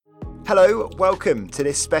Hello, welcome to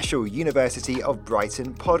this special University of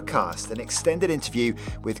Brighton podcast, an extended interview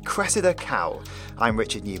with Cressida Cowell. I'm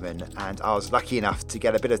Richard Newman, and I was lucky enough to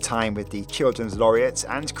get a bit of time with the Children's Laureate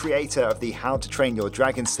and creator of the How to Train Your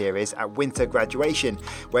Dragon series at winter graduation,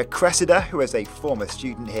 where Cressida, who is a former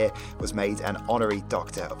student here, was made an honorary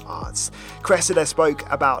Doctor of Arts. Cressida spoke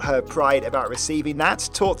about her pride about receiving that,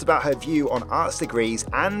 talked about her view on arts degrees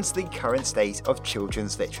and the current state of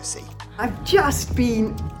children's literacy. I've just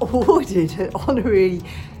been awarded an honorary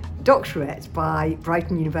doctorate by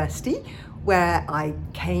Brighton University, where I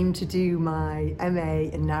came to do my MA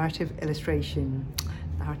in narrative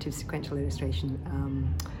sequential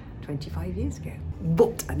illustration 25 years ago.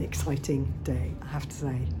 What an exciting day, I have to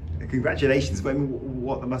say. Congratulations.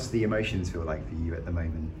 What must the emotions feel like for you at the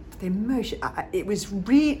moment? The emotion, it was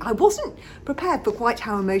really, I wasn't prepared for quite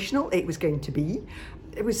how emotional it was going to be.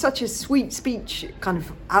 It was such a sweet speech kind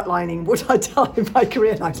of outlining what I'd done in my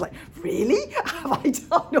career. And I was like, really? Have I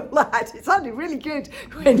done all that? It sounded really good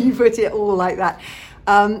when you put it all like that.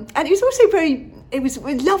 And it was also it was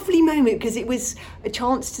a lovely moment because it was a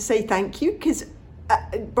chance to say thank you. Because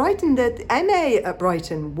Brighton, the MA at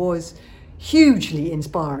Brighton was hugely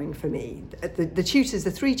inspiring for me.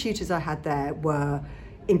 The three tutors I had there were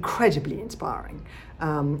incredibly inspiring.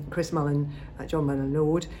 Chris Mullen, John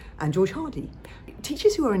Mullen-Lord and George Hardy.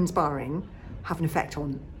 Teachers who are inspiring have an effect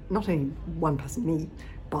on not only one person, me,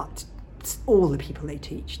 but all the people they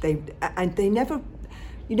teach. You never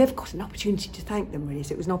got an opportunity to thank them really.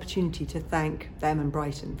 So it was an opportunity to thank them and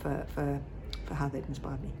Brighton for how they'd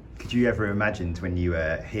inspired me. Could you ever imagined when you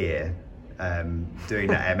were here doing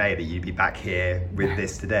that MA that you'd be back here with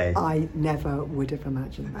this today? I never would have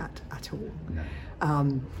imagined that at all.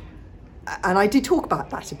 No. And I did talk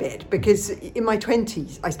about that a bit because in my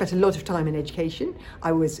 20s I spent a lot of time in education.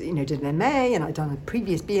 I was, did an MA and I'd done a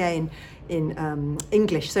previous BA in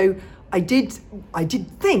English. So I did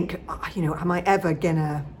think, am I ever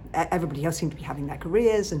gonna? Everybody else seemed to be having their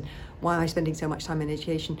careers, and why am I spending so much time in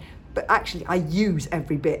education? But actually, I use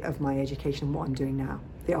every bit of my education in what I'm doing now.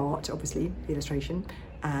 The art, obviously, the illustration,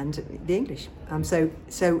 and the English. So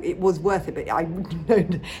it was worth it, but I wouldn't have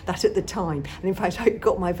known that at the time. And in fact, I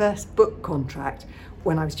got my first book contract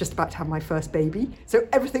when I was just about to have my first baby. So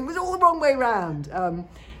everything was all the wrong way round.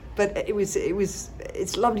 But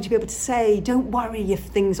it's lovely to be able to say, don't worry if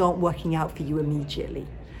things aren't working out for you immediately.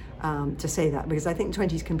 To say that, because I think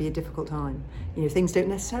 20s can be a difficult time. Things don't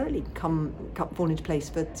necessarily fall into place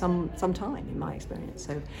for some time, in my experience.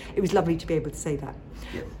 So it was lovely to be able to say that.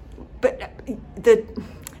 Yeah. But the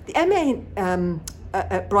MA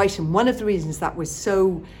at Brighton, one of the reasons that was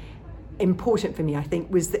so important for me, I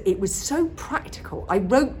think, was that it was so practical. I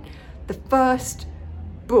wrote the first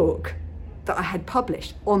book that I had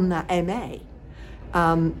published on that MA.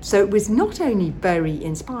 So it was not only very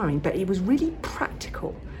inspiring, but it was really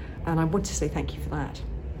practical. And I want to say thank you for that.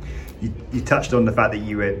 You touched on the fact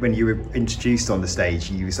that when you were introduced on the stage,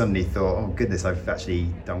 you suddenly thought, oh goodness, I've actually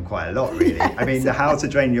done quite a lot, really. Yes. I mean, the How to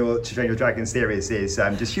Train Your Dragon series is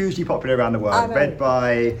just hugely popular around the world, read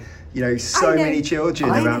by so many children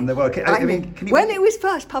around the world. When it was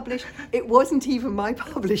first published, it wasn't even my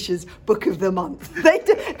publisher's book of the month.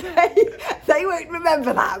 They won't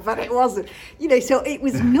remember that, but it wasn't. So it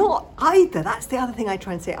was not either. That's the other thing I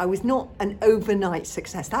try and say. I was not an overnight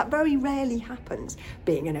success. That very rarely happens,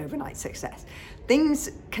 being an overnight success. Things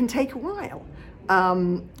can take a while.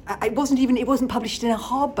 It wasn't published in a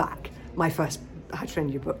hardback, my first How to Train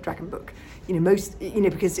Your Dragon book.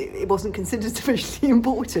 Because it wasn't considered sufficiently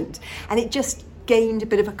important, and it just gained a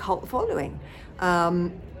bit of a cult following,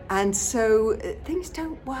 and so things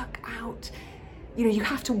don't work out. You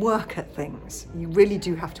have to work at things. You really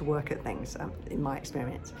do have to work at things, in my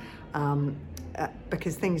experience,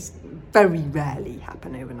 because things very rarely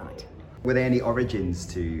happen overnight. Were there any origins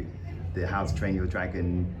to the How to Train Your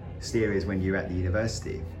Dragon series when you were at the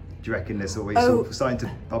university? Do you reckon there's always sort of starting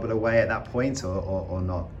to bubble away at that point, or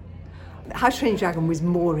not? How to Train Your Dragon was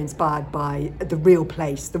more inspired by the real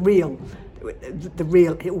place, the real,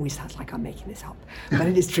 it always sounds like I'm making this up, but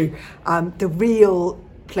it is true. The real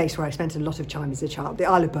place where I spent a lot of time as a child, the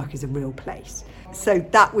Isle of Burke is a real place. So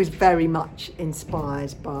that was very much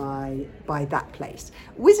inspired by that place.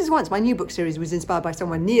 Wizards Once, my new book series, was inspired by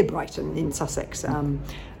somewhere near Brighton in Sussex,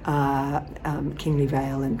 Kingley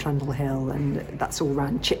Vale and Trundle Hill, and that's all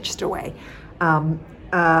around Chichester way.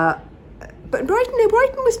 But Brighton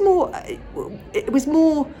was more. It was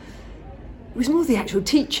more the actual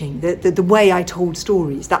teaching, the way I told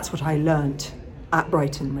stories. That's what I learnt at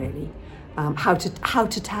Brighton, really. How to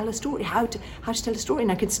tell a story, how to tell a story,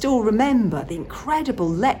 and I could still remember the incredible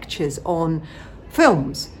lectures on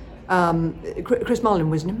films Chris Marlin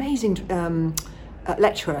was an amazing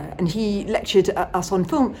lecturer, and he lectured us on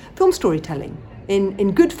film storytelling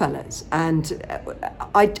in Goodfellas and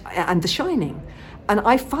The Shining. And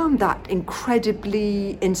I found that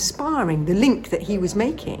incredibly inspiring, the link that he was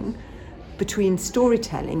making between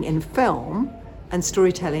storytelling in film and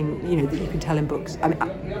storytelling, that you can tell in books.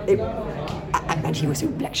 And he also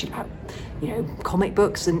lectured about, comic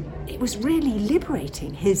books, and it was really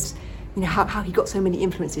liberating. His, how he got so many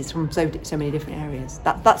influences from so many different areas.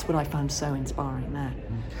 That's what I found so inspiring there.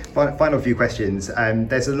 Final few questions.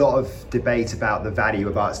 There's a lot of debate about the value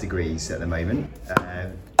of arts degrees at the moment.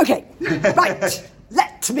 Okay, right.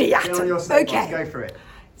 Let me at it. Okay, go for it.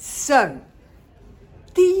 So,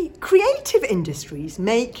 the creative industries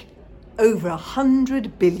make over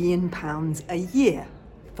 £100 billion a year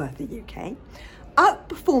for the UK,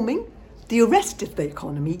 outperforming the rest of the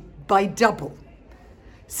economy by double.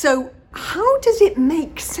 So how does it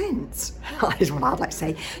make sense, is what I'd like to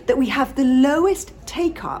say, that we have the lowest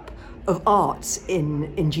take-up of arts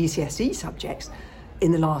in GCSE subjects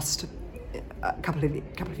in the last couple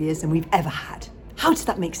of years than we've ever had? How does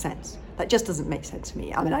that make sense? That just doesn't make sense to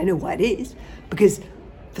me. I mean, I know why it is, because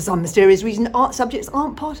for some mysterious reason, art subjects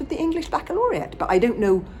aren't part of the English baccalaureate, but I don't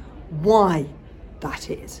know why that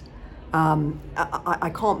is.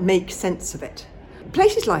 I can't make sense of it.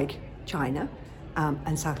 Places like China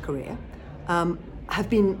and South Korea have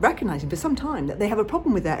been recognising for some time that they have a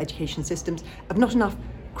problem with their education systems of not enough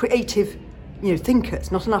creative,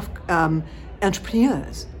 thinkers, not enough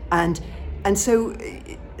entrepreneurs, and so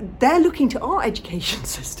they're looking to our education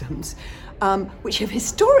systems, which have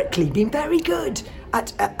historically been very good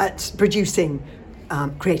at producing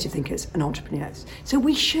creative thinkers and entrepreneurs. So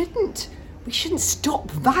we shouldn't stop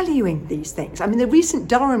valuing these things. I mean, the recent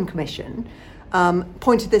Durham Commission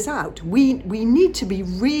pointed this out. We need to be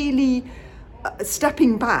really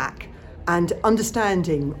stepping back and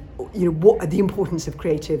understanding, what the importance of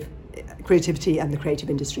creativity and the creative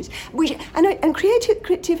industries. And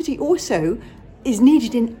creativity also is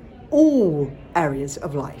needed in all areas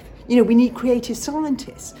of life. We need creative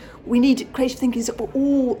scientists. We need creative thinkers,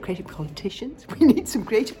 all creative politicians. We need some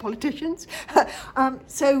creative politicians.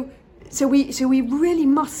 So we really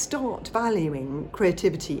must start valuing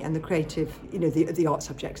creativity and the creative, the art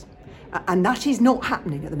subjects. And that is not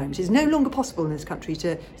happening at the moment. It's no longer possible in this country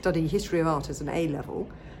to study history of art as an A level.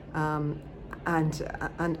 And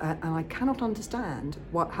I cannot understand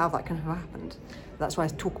how that can have happened. That's why I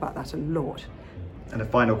talk about that a lot. And a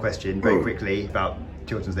final question, very quickly, about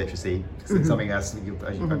children's literacy. Something else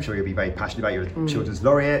I'm sure you'll be very passionate about. You're a children's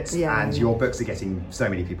laureate, and your books are getting so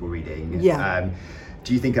many people reading.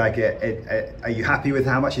 Do you think, are you happy with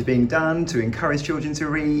how much is being done to encourage children to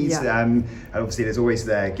read? And obviously, there's always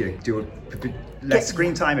less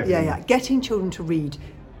screen time. Everything. Getting children to read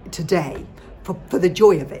today for the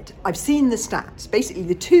joy of it. I've seen the stats. Basically,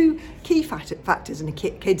 the two key factors in a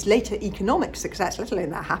kid's later economic success, let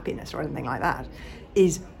alone their happiness or anything like that,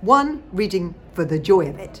 is 1, reading for the joy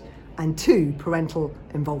of it, and 2, parental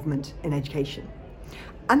involvement in education.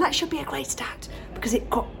 And that should be a great stat, because it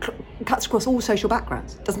cuts across all social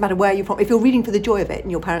backgrounds. Doesn't matter where you're from. If you're reading for the joy of it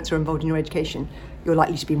and your parents are involved in your education, you're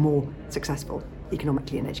likely to be more successful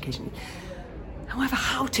economically and educationally. However,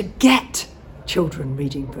 how to get children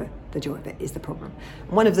reading for the joy of it is the problem.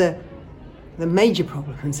 One of the major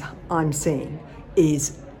problems I'm seeing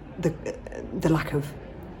is the lack of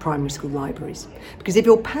primary school libraries. Because if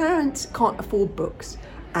your parents can't afford books,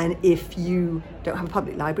 and if you don't have a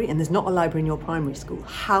public library and there's not a library in your primary school,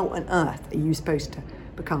 how on earth are you supposed to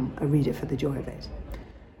become a reader for the joy of it?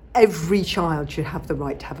 Every child should have the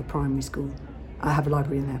right to have a primary school, have a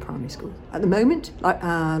library in their primary school. At the moment,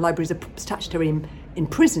 libraries are statutory in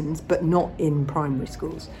prisons, but not in primary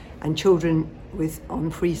schools. And children on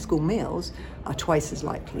free school meals are twice as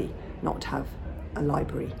likely not to have a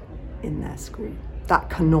library in their school. That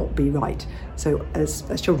cannot be right. So as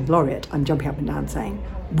Children's Laureate, I'm jumping up and down saying,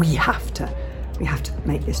 we have to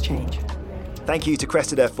make this change. Thank you to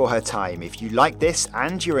Cressida for her time. If you like this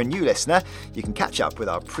and you're a new listener, you can catch up with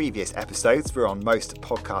our previous episodes. We're on most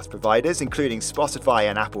podcast providers, including Spotify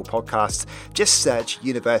and Apple Podcasts. Just search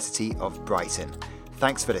University of Brighton.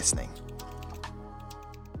 Thanks for listening.